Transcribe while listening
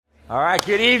All right,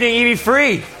 good evening, EV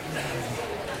Free.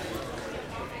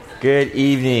 Good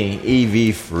evening,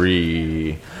 EV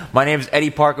Free. My name is Eddie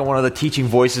Park. I'm one of the teaching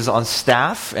voices on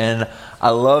staff, and I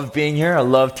love being here. I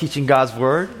love teaching God's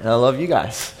Word, and I love you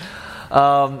guys.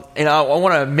 And I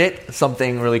want to admit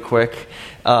something really quick.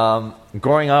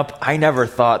 Growing up, I never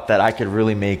thought that I could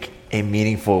really make a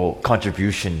meaningful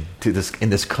contribution to this in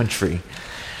this country.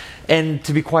 And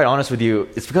to be quite honest with you,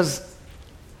 it's because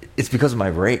of my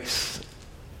race.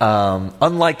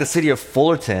 Unlike the city of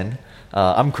Fullerton,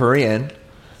 I'm Korean.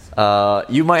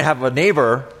 You might have a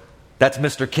neighbor that's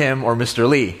Mr. Kim or Mr.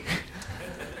 Lee.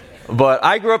 But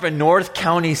I grew up in North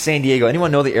County, San Diego.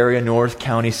 Anyone know the area, North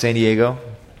County, San Diego?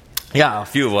 Yeah, a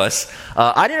few of us.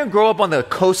 I didn't grow up on the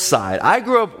coast side. I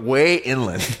grew up way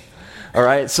inland. All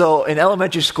right? So in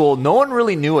elementary school, no one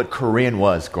really knew what Korean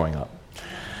was growing up.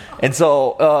 And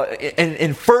so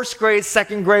in first grade,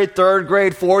 second grade, third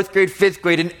grade, fourth grade, fifth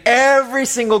grade, in every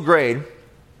single grade,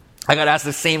 I got asked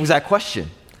the same exact question.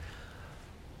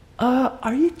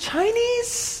 Are you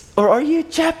Chinese or are you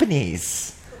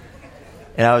Japanese?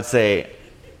 And I would say,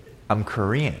 I'm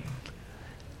Korean.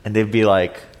 And they'd be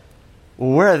like,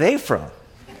 well, where are they from?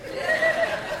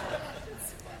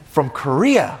 From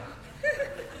Korea.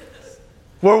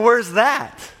 Well, where's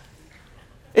that?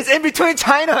 It's in between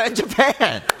China and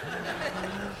Japan.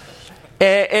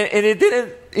 And it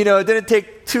didn't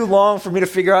take too long for me to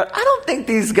figure out, I don't think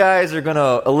these guys are going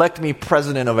to elect me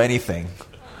president of anything.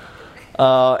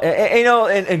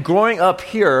 And growing up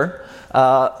here,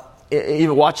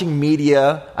 even watching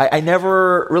media, I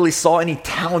never really saw any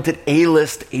talented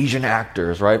A-list Asian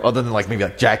actors, right? Other than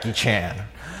maybe Jackie Chan.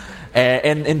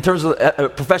 And in terms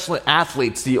of professional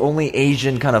athletes, the only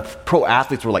Asian kind of pro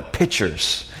athletes were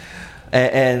pitchers.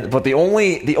 But the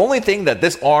only thing that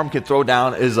this arm could throw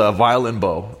down is a violin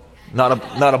bow, not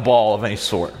a ball of any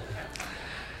sort.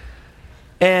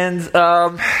 And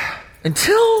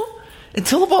until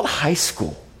about high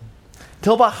school,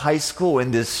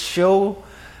 when this show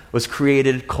was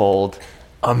created called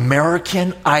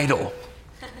American Idol.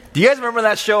 Do you guys remember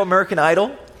that show, American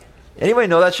Idol? Anybody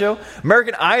know that show?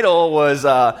 American Idol was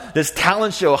this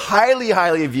talent show,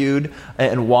 highly viewed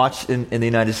and watched in the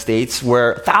United States,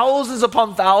 where thousands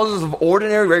upon thousands of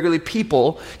ordinary, regular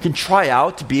people can try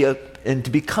out to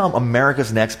become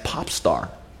America's next pop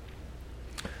star.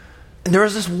 And there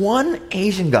was this one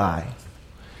Asian guy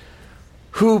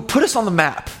who put us on the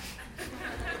map.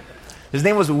 His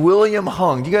name was William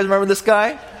Hung. Do you guys remember this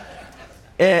guy?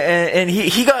 And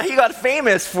he got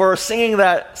famous for singing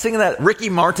that Ricky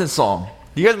Martin song.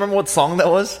 Do you guys remember what song that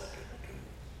was?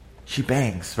 She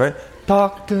Bangs, right?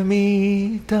 Talk to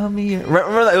me, tell me.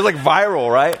 Remember that? It was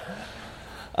viral, right?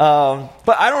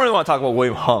 But I don't really want to talk about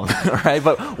William Hung, right?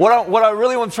 But what I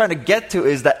really want to try to get to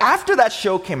is that after that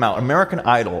show came out, American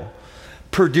Idol,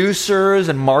 producers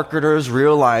and marketers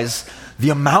realized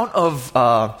the amount of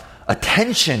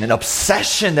attention and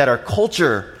obsession that our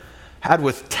culture had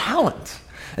with talent.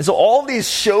 And so all these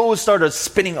shows started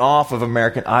spinning off of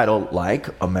American Idol, like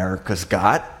America's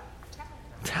Got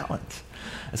Talent.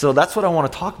 And so that's what I want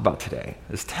to talk about today,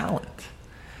 is talent.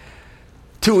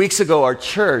 2 weeks ago, our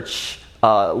church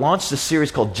launched a series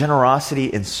called Generosity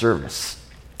in Service.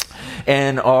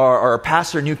 And our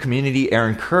pastor, New Community,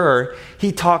 Aaron Kerr,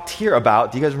 he talked here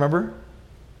about, do you guys remember?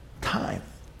 Time.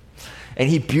 And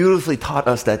he beautifully taught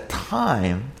us that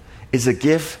time is a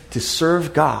gift to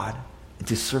serve God and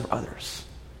to serve others.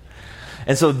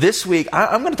 And so this week,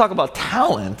 I'm going to talk about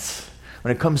talent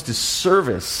when it comes to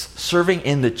serving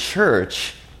in the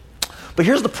church. But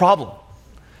here's the problem.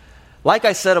 Like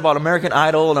I said about American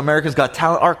Idol and America's Got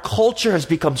Talent, our culture has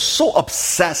become so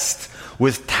obsessed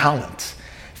with talent,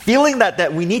 feeling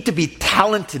that we need to be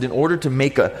talented in order to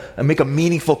make a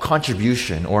meaningful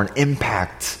contribution or an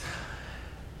impact.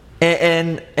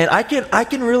 And I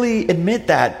can really admit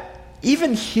that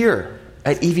even here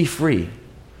at EV Free,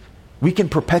 we can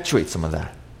perpetuate some of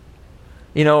that.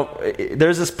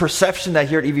 There's this perception that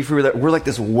here at EV Free that we're like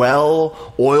this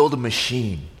well-oiled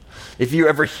machine. If you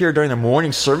ever hear during the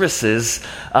morning services,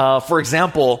 for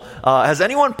example, has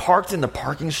anyone parked in the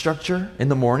parking structure in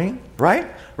the morning? Right?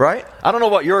 I don't know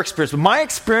about your experience, but my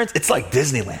experience, it's like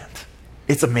Disneyland.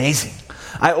 It's amazing.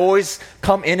 I always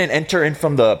come in and enter in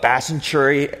from the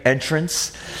Bassian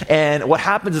entrance, and what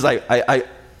happens is I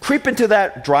creep into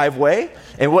that driveway,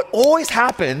 and what always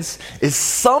happens is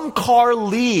some car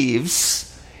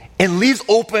leaves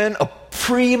open a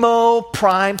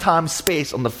prime time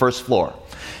space on the first floor.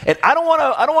 And I don't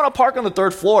want to park on the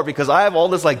third floor because I have all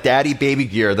this daddy baby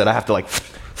gear that I have to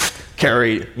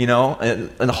carry,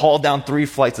 and haul down 3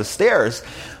 flights of stairs.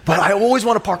 But I always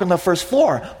want to park on the first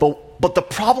floor. But the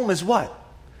problem is what?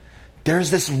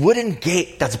 there's this wooden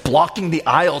gate that's blocking the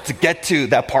aisle to get to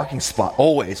that parking spot,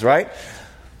 always, right?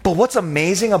 But what's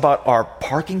amazing about our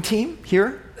parking team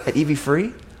here at EV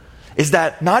Free is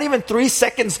that not even 3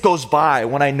 seconds goes by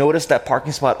when I notice that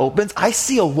parking spot opens. I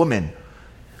see a woman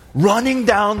running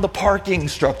down the parking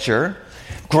structure,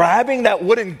 grabbing that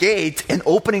wooden gate and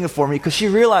opening it for me because she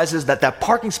realizes that that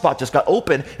parking spot just got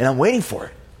open and I'm waiting for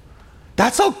it.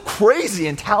 That's how crazy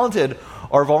and talented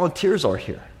our volunteers are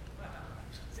here.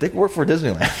 They work for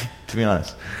Disneyland, to be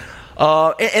honest.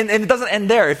 And it doesn't end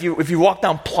there. If you walk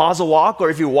down Plaza Walk or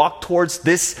if you walk towards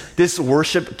this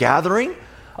worship gathering,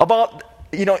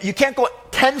 you can't go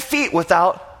 10 feet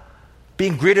without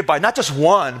being greeted by not just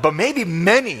one, but maybe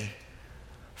many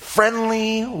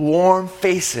friendly, warm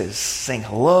faces saying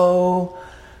hello,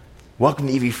 welcome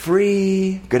to EV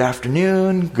Free, good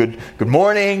afternoon, good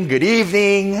morning, good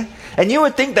evening. And you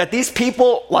would think that these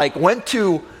people went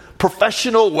to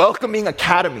professional welcoming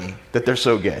academy, that they're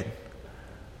so good.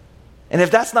 And if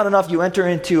that's not enough, you enter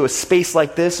into a space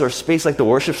like this or a space like the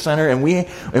worship center, and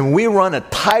we run a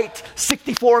tight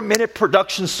 64-minute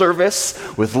production service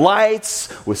with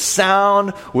lights, with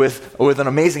sound, with an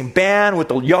amazing band, with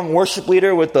a young worship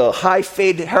leader with a high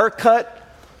fade haircut.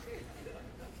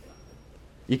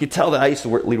 You could tell that I used to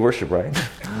lead worship, right?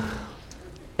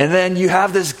 And then you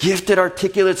have this gifted,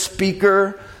 articulate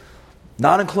speaker,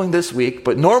 not including this week,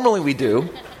 but normally we do.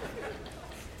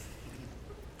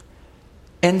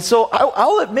 And so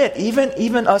I'll admit,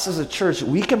 even us as a church,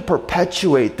 we can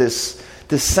perpetuate this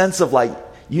sense of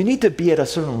you need to be at a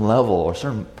certain level or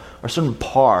certain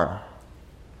par.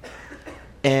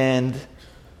 And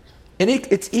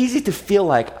it's easy to feel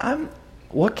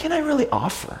what can I really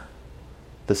offer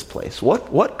this place?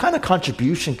 What kind of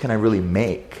contribution can I really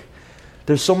make?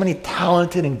 There's so many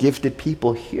talented and gifted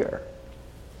people here.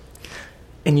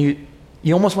 And you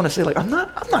almost want to say I'm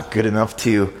not good enough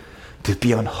to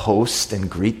be on host and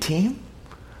greet team.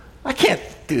 I can't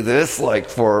do this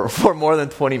for more than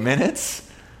 20 minutes.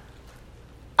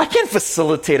 I can't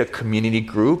facilitate a community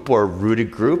group or a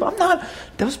rooted group.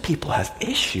 Those people have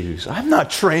issues. I'm not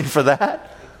trained for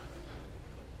that.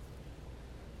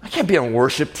 I can't be on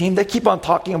worship team. They keep on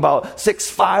talking about 6,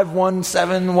 5, 1,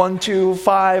 7, 1, 2,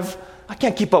 5. I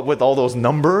can't keep up with all those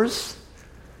numbers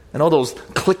and all those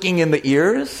clicking in the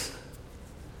ears.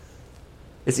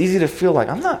 It's easy to feel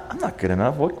I'm not good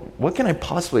enough. What can I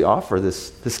possibly offer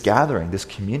this gathering, this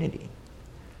community?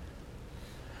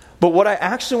 But what I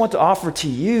actually want to offer to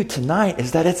you tonight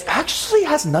is that it actually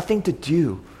has nothing to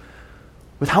do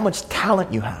with how much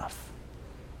talent you have.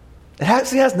 It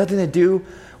actually has nothing to do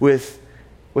with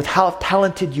how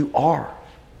talented you are.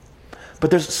 But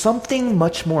there's something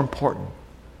much more important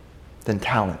than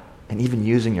talent and even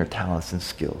using your talents and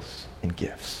skills and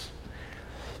gifts.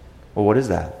 Well, what is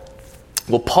that?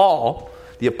 Well, Paul,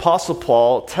 the Apostle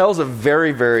Paul, tells a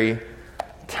very, very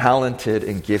talented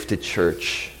and gifted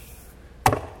church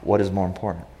what is more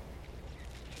important.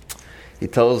 He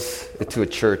tells it to a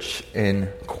church in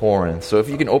Corinth. So if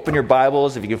you can open your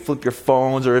Bibles, if you can flip your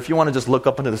phones, or if you want to just look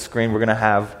up into the screen, we're going to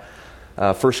have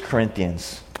 1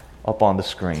 Corinthians up on the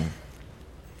screen.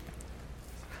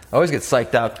 I always get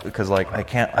psyched out because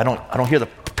I don't hear the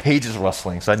pages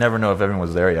rustling, so I never know if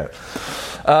everyone's there yet.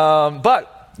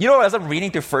 But as I'm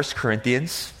reading through 1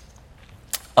 Corinthians,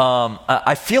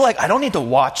 I feel I don't need to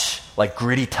watch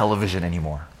gritty television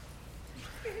anymore.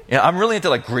 I'm really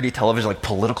into gritty television,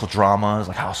 political dramas,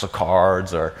 House of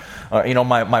Cards, or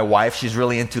my wife, she's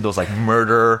really into those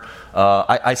murder.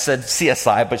 I said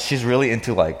CSI, but she's really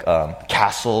into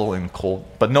Castle and Cold.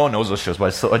 But no one knows those shows,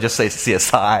 but I just say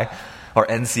CSI or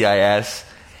NCIS.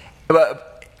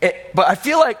 But I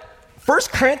feel 1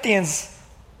 Corinthians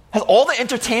has all the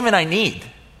entertainment I need.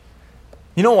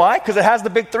 You know why? Because it has the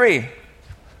big three: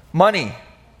 money,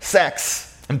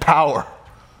 sex, and power.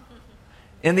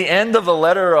 In the end of the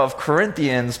letter of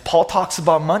Corinthians, Paul talks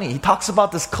about money. He talks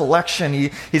about this collection.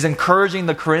 He's encouraging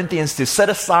the Corinthians to set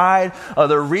aside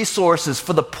their resources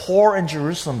for the poor in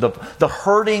Jerusalem, the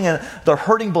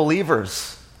hurting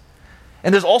believers.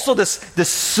 And there's also this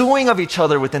suing of each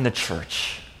other within the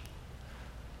church.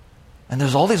 And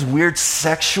there's all these weird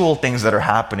sexual things that are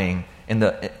happening in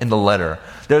the letter.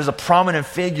 There's a prominent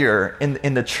figure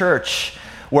in the church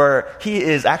where he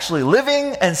is actually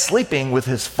living and sleeping with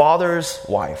his father's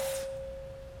wife.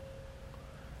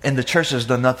 And the church has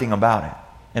done nothing about it.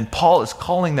 And Paul is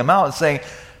calling them out and saying,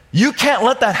 you can't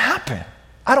let that happen.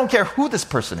 I don't care who this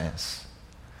person is.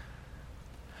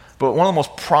 But one of the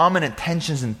most prominent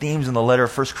tensions and themes in the letter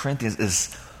of 1 Corinthians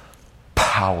is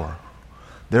power.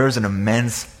 There is an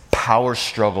immense power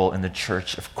struggle in the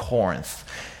church of Corinth.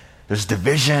 There's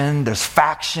division, there's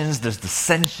factions, there's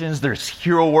dissensions, there's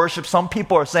hero worship. Some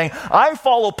people are saying, I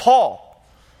follow Paul.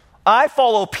 I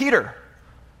follow Peter.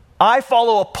 I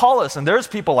follow Apollos. And there's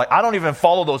people like, I don't even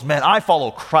follow those men. I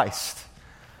follow Christ.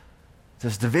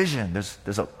 There's division.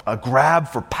 There's a grab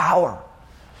for power.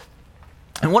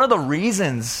 And one of the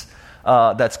reasons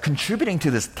that's contributing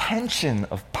to this tension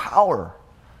of power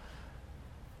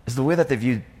is the way that they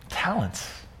view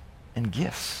talents and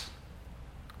gifts.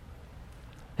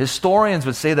 Historians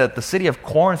would say that the city of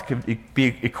Corinth could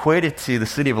be equated to the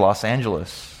city of Los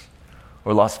Angeles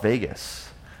or Las Vegas,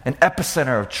 an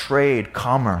epicenter of trade,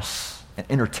 commerce, and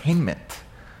entertainment.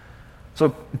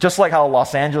 So just like how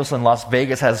Los Angeles and Las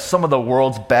Vegas has some of the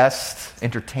world's best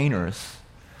entertainers,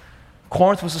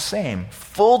 Corinth was the same,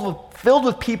 filled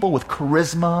with people with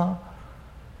charisma,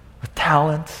 with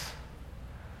talent.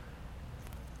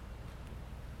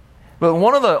 But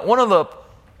one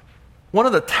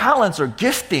of the talents or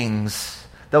giftings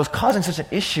that was causing such an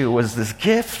issue was this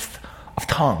gift of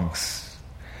tongues.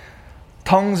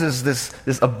 Tongues is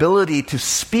this ability to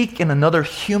speak in another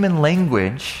human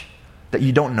language that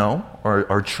you don't know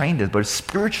or are trained in, but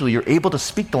spiritually you're able to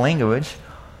speak the language.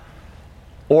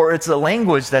 Or it's a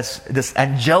language that's this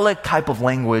angelic type of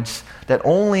language that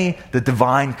only the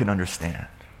divine can understand.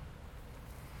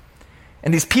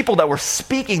 And these people that were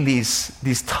speaking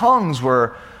these tongues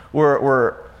were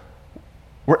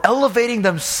elevating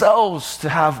themselves to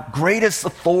have greatest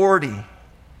authority,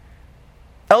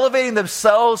 elevating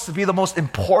themselves to be the most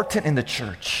important in the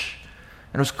church.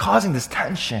 And it was causing this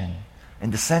tension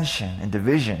and dissension and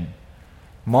division,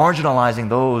 marginalizing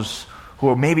those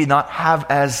who maybe not have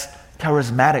as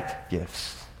charismatic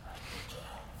gifts.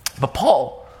 But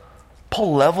Paul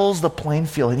levels the playing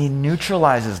field and he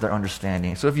neutralizes their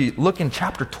understanding. So if you look in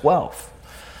chapter 12,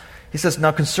 he says,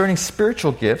 now concerning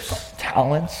spiritual gifts,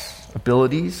 talents,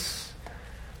 abilities,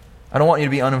 I don't want you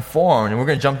to be uninformed. And we're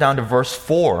going to jump down to verse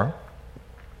 4.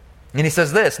 And he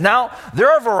says this, now there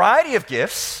are a variety of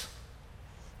gifts,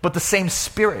 but the same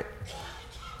Spirit.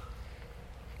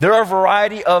 There are a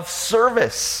variety of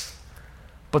service,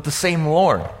 but the same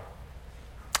Lord.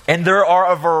 And there are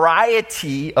a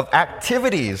variety of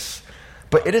activities,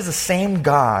 but it is the same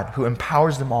God who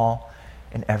empowers them all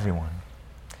and everyone.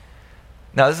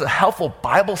 Now, this is a helpful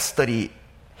Bible study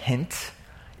hint.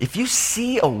 If you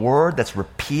see a word that's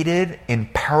repeated in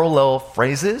parallel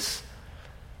phrases,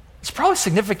 it's probably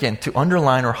significant to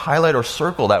underline or highlight or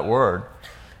circle that word.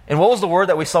 And what was the word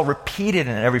that we saw repeated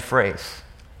in every phrase?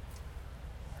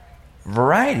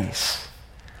 Varieties.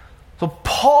 So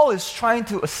Paul is trying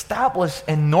to establish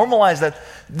and normalize that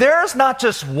there's not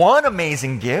just one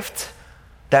amazing gift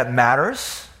that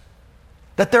matters,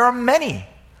 that there are many.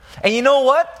 And you know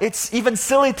what? It's even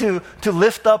silly to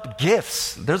lift up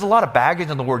gifts. There's a lot of baggage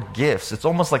on the word gifts. It's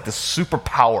almost like this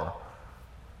superpower,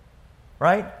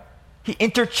 right? He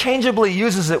interchangeably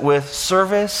uses it with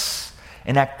service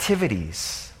and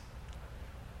activities.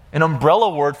 An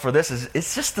umbrella word for this is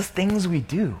it's just the things we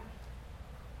do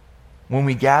when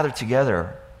we gather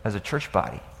together as a church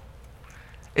body.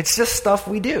 It's just stuff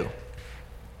we do.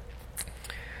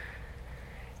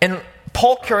 And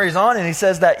Paul carries on and he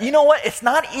says that, you know what? It's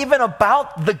not even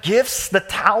about the gifts, the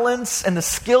talents, and the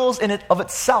skills in it of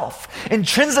itself.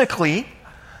 Intrinsically,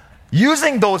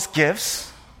 using those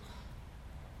gifts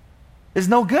is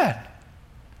no good.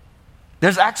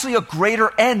 There's actually a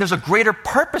greater end. There's a greater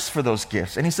purpose for those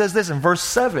gifts. And he says this in verse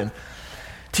 7.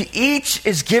 To each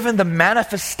is given the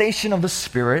manifestation of the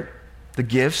Spirit, the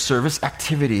gifts, service,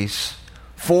 activities,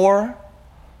 for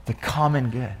the common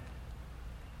good.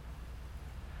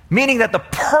 Meaning that the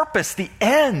purpose, the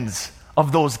ends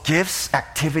of those gifts,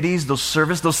 activities, those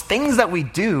service, those things that we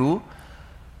do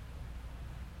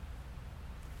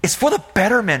is for the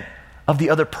betterment of the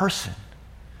other person.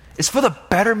 It's for the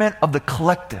betterment of the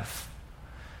collective.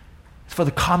 It's for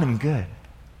the common good.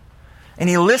 And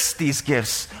he lists these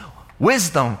gifts.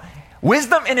 Wisdom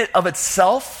in it of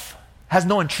itself has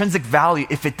no intrinsic value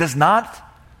if it does not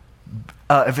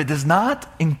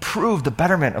improve the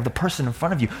betterment of the person in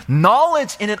front of you.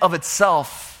 Knowledge in it of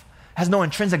itself has no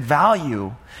intrinsic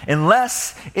value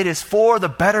unless it is for the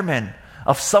betterment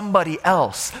of somebody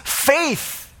else.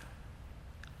 Faith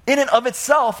in and of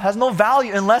itself has no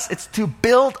value unless it's to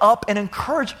build up and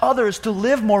encourage others to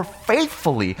live more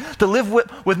faithfully, to live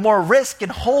with more risk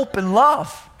and hope and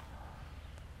love.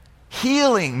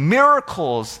 Healing,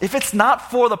 miracles, if it's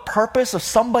not for the purpose of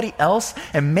somebody else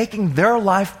and making their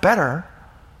life better,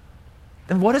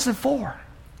 then what is it for?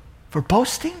 For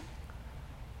boasting?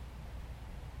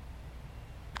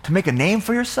 To make a name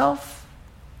for yourself?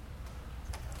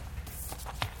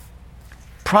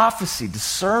 Prophecy,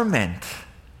 discernment,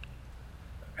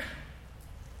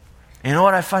 You know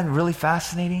what I find really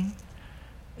fascinating?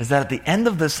 Is that at the end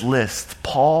of this list,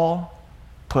 Paul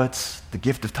puts the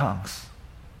gift of tongues.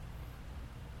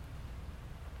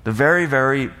 The very,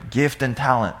 very gift and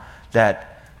talent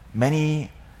that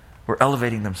many were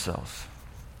elevating themselves.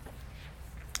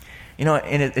 You know,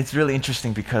 and it's really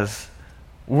interesting because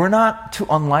we're not too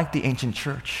unlike the ancient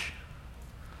church.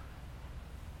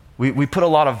 We put a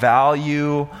lot of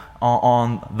value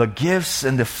on the gifts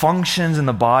and the functions in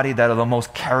the body that are the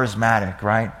most charismatic,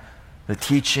 right? The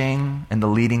teaching and the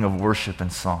leading of worship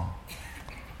and song.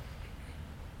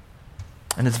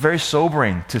 And it's very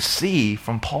sobering to see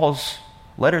from Paul's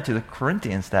letter to the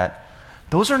Corinthians that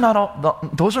those are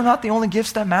not the only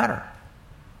gifts that matter.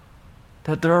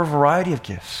 That there are a variety of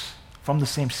gifts from the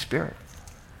same Spirit.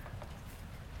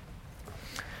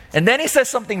 And then he says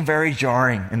something very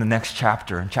jarring in the next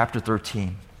chapter, in chapter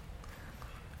 13.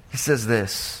 He says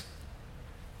this: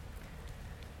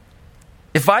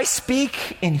 if I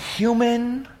speak in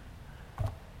human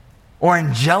or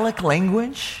angelic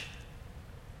language,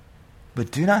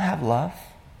 but do not have love,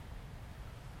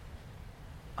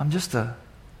 I'm just a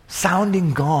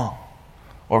sounding gong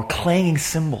or clanging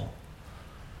cymbal.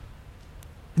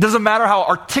 It doesn't matter how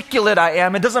articulate I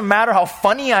am. It doesn't matter how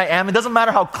funny I am. It doesn't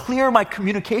matter how clear my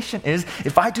communication is.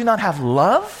 If I do not have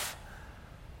love,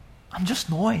 I'm just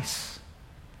noise.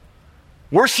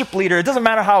 Worship leader, it doesn't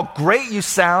matter how great you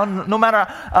sound, no matter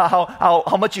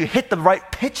how much you hit the right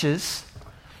pitches.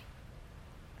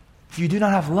 If you do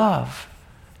not have love,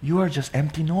 you are just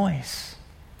empty noise.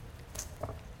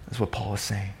 That's what Paul is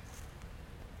saying.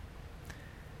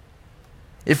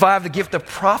 If I have the gift of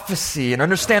prophecy and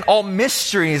understand all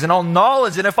mysteries and all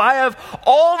knowledge, and if I have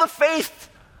all the faith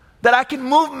that I can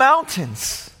move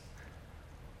mountains,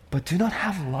 but do not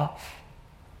have love,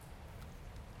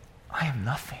 I am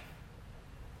nothing.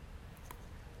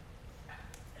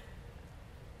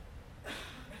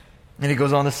 And he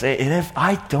goes on to say, and if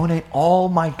I donate all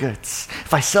my goods,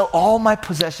 if I sell all my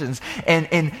possessions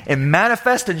and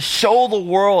manifest and show the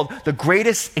world the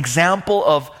greatest example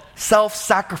of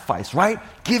self-sacrifice, right?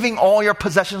 Giving all your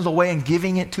possessions away and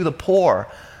giving it to the poor,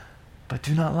 but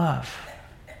do not love.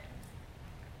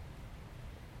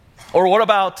 Or what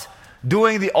about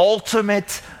doing the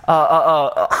ultimate,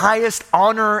 highest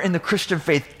honor in the Christian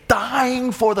faith,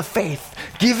 dying for the faith,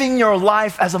 giving your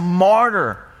life as a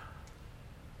martyr?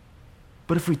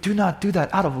 But if we do not do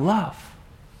that out of love,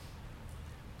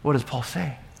 what does Paul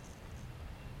say?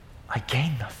 I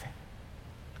gain nothing.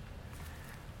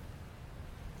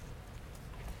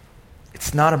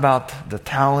 It's not about the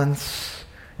talents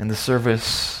and the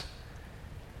service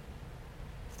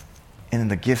and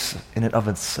the gifts in and of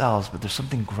themselves, but there's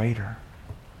something greater.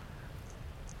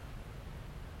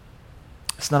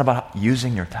 It's not about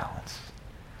using your talents,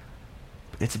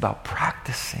 but it's about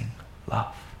practicing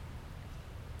love.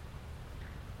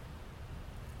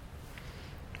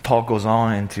 Paul goes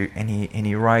on and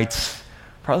he writes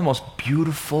probably the most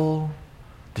beautiful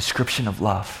description of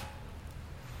love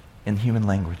in human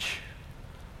language.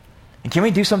 And can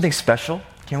we do something special?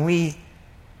 Can we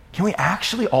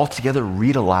actually all together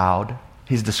read aloud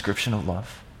his description of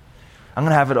love? I'm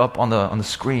going to have it up on the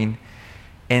screen.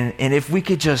 And if we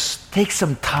could just take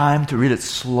some time to read it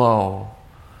slow,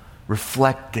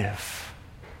 reflective,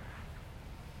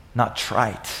 not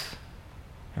trite,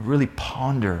 and really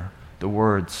ponder the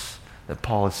words that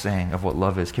Paul is saying of what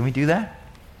love is. Can we do that?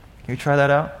 Can we try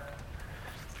that out?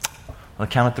 On the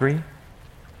count of 3.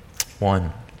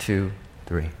 1, 2,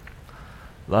 3.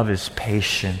 Love is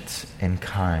patient and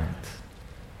kind.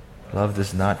 Love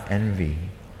does not envy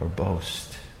or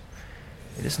boast.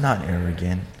 It is not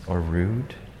arrogant or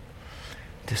rude.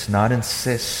 It does not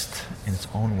insist in its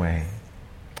own way.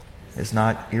 It is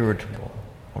not irritable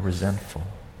or resentful.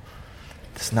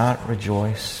 It does not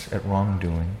rejoice at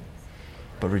wrongdoing,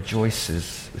 but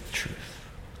rejoices with truth.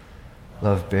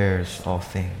 Love bears all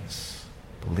things,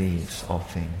 believes all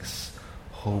things,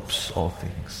 hopes all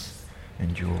things,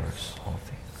 endures all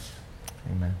things.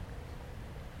 Amen.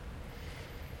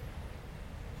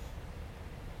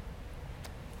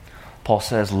 Paul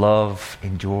says love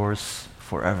endures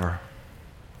forever.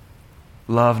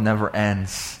 Love never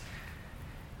ends.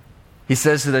 He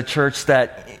says to the church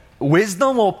that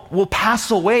wisdom will pass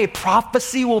away,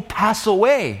 prophecy will pass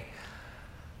away.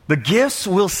 The gifts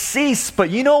will cease, but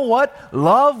you know what?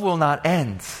 Love will not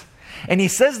end. And he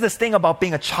says this thing about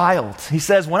being a child. He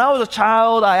says, when I was a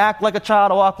child, I act like a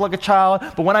child, I walk like a child.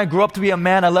 But when I grew up to be a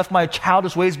man, I left my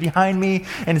childish ways behind me.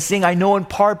 And saying, I know in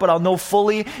part, but I'll know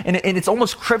fully. And it's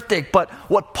almost cryptic. But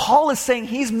what Paul is saying,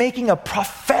 he's making a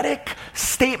prophetic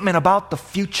statement about the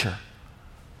future.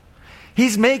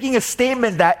 He's making a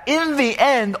statement that in the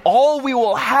end, all we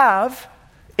will have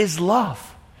is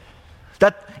love.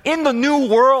 That in the new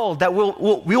world that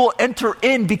we will enter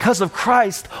in because of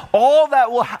Christ, all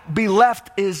that will be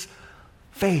left is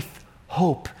faith,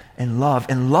 hope, and love.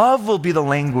 And love will be the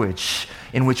language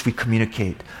in which we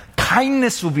communicate.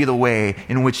 Kindness will be the way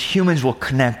in which humans will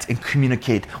connect and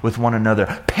communicate with one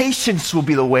another. Patience will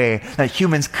be the way that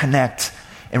humans connect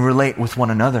and relate with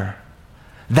one another.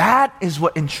 That is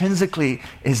what intrinsically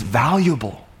is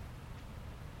valuable.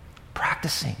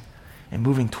 Practicing and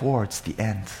moving towards the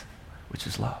end, which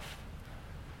is love.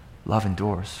 Love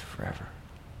endures forever.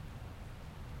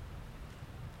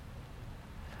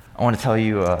 I want to tell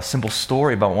you a simple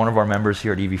story about one of our members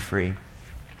here at EV Free.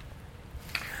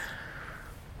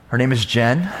 Her name is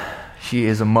Jen. She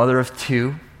is a mother of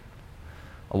two,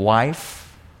 a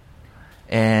wife,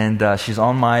 and she's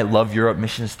on my Love Europe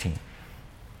missions team.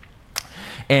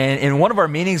 And in one of our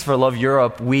meetings for Love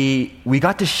Europe, we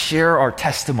got to share our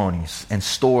testimonies and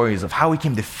stories of how we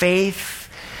came to faith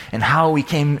and how we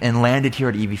came and landed here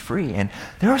at EV Free. And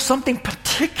there was something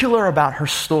particular about her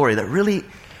story that really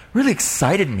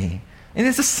excited me. And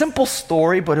it's a simple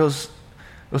story, but it was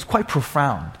quite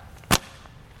profound.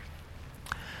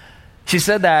 She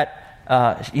said that,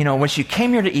 when she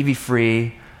came here to EV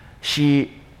Free,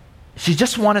 she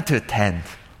just wanted to attend.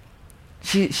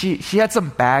 She had some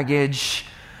baggage,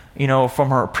 from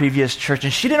her previous church,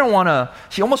 and she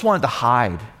almost wanted to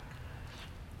hide.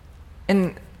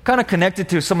 And kind of connected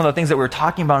to some of the things that we were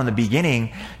talking about in the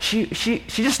beginning, she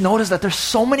just noticed that there's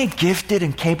so many gifted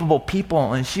and capable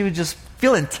people, and she would just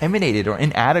feel intimidated or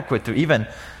inadequate to even,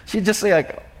 she'd just say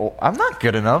like, oh, I'm not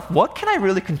good enough. What can I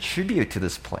really contribute to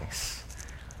this place?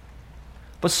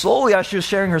 But slowly, as she was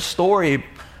sharing her story,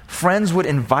 friends would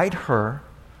invite her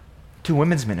to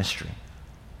women's ministry.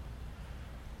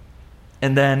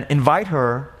 And then invite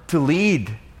her to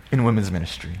lead in women's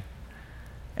ministry.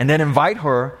 And then invite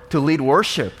her to lead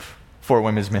worship for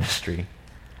women's ministry.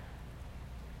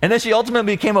 And then she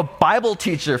ultimately became a Bible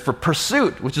teacher for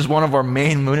Pursuit, which is one of our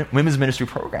main women's ministry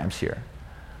programs here.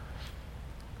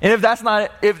 And if that's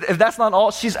not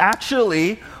all, she's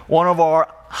actually one of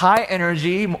our high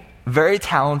energy, very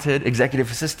talented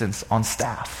executive assistants on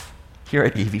staff here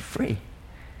at EV Free.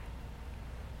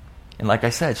 And like I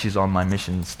said, she's on my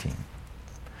missions team.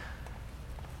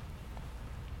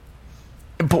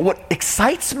 But what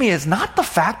excites me is not the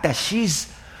fact that she's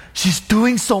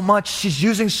doing so much, she's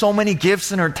using so many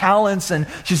gifts and her talents, and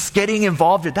she's getting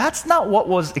involved. That's not what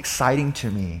was exciting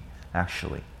to me,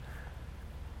 actually.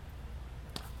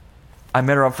 I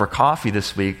met her up for coffee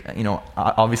this week,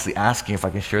 obviously asking if I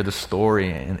can share the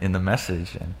story in the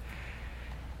message.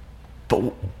 But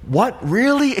what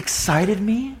really excited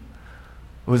me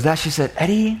was that she said,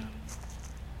 Eddie,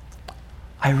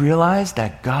 I realized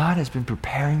that God has been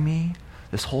preparing me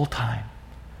this whole time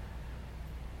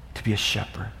to be a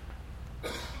shepherd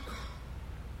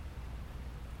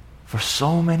for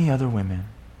so many other women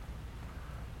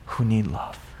who need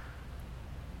love.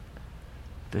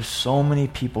 There's so many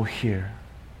people here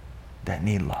that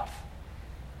need love.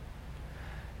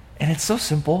 And it's so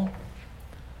simple,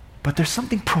 but there's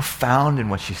something profound in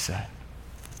what she said.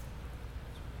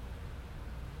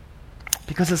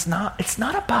 Because it's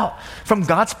not about, from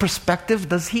God's perspective,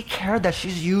 does He care that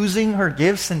she's using her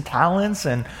gifts and talents?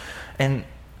 And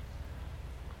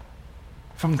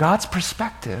from God's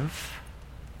perspective,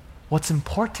 what's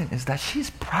important is that she's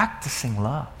practicing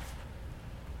love.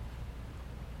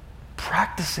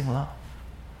 Practicing love.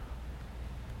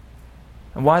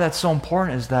 And why that's so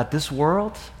important is that this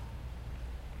world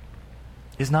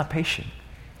is not patient.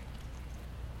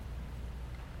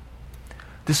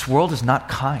 This world is not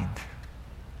kind.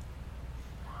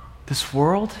 This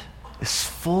world is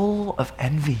full of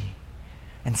envy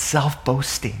and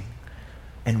self-boasting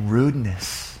and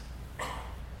rudeness.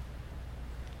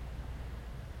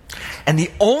 And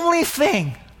the only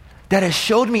thing that has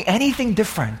showed me anything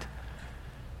different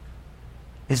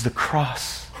is the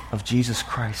cross of Jesus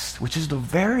Christ, which is the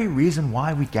very reason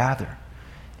why we gather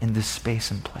in this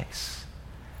space and place.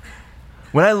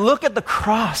 When I look at the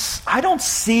cross, I don't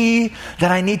see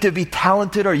that I need to be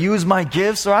talented or use my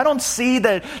gifts, or I don't see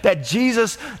that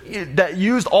Jesus that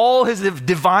used all His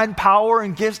divine power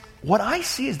and gifts. What I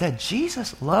see is that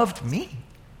Jesus loved me.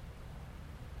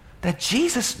 That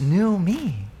Jesus knew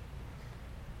me.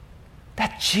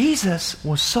 That Jesus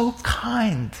was so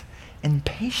kind and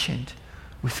patient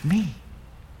with me.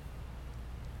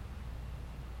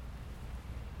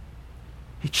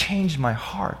 He changed my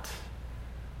heart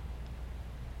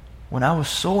when I was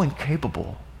so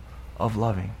incapable of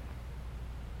loving.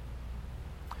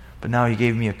 But now He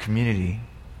gave me a community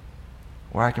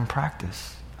where I can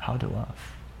practice how to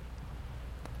love.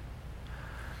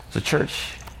 So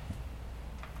church,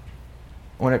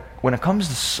 when it comes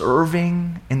to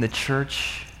serving in the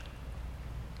church,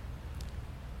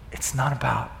 it's not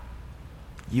about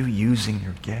you using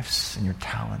your gifts and your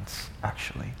talents,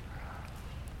 actually.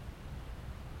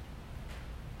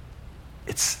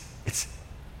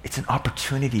 It's an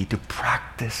opportunity to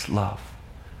practice love,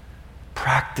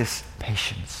 practice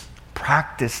patience,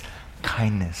 practice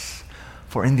kindness.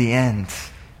 For in the end,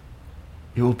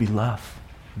 it will be love.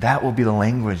 That will be the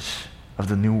language of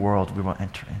the new world we will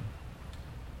enter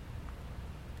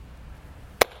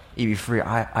in. EV Free,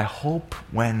 I hope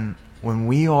when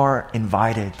we are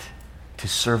invited to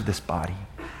serve this body,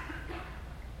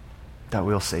 that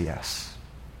we'll say yes.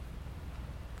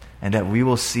 And that we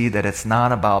will see that it's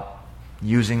not about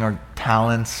using our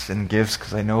talents and gifts,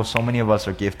 because I know so many of us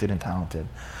are gifted and talented,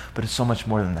 but it's so much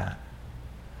more than that.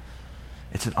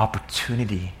 It's an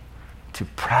opportunity to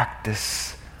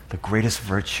practice the greatest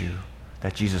virtue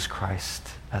that Jesus Christ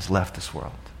has left this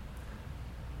world,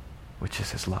 which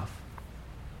is his love.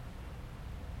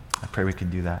 I pray we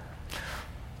can do that.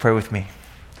 Pray with me.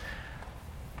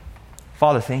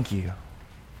 Father, thank you.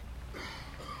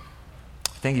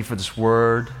 Thank you for this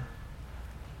word.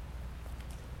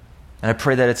 And I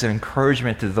pray that it's an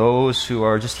encouragement to those who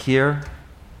are just here,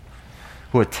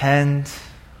 who attend,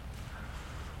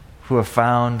 who have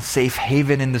found safe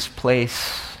haven in this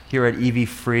place, here at EV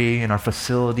Free, in our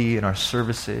facility, in our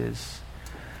services.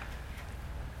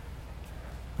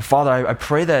 Father, I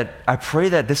pray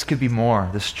that this could be more,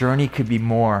 this journey could be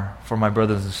more for my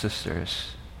brothers and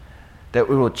sisters, that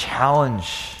we will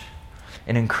challenge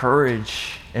and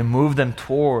encourage and move them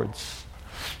towards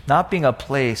not being a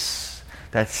place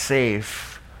that's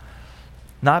safe,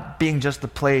 not being just a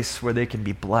place where they can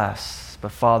be blessed,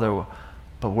 but Father,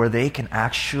 but where they can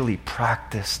actually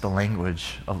practice the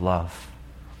language of love.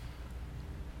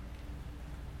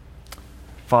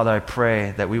 Father, I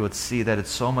pray that we would see that it's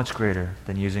so much greater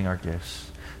than using our gifts,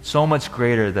 so much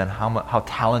greater than how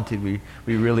talented we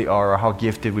really are or how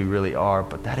gifted we really are,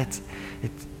 but that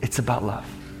it's about love.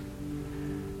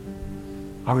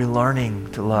 Are we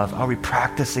learning to love? Are we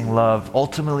practicing love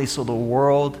ultimately so the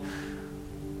world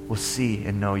will see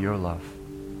and know your love?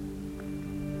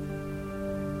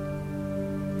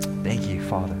 Thank you,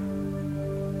 Father.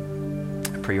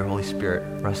 I pray your Holy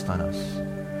Spirit rest on us.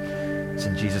 It's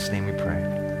in Jesus' name we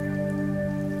pray.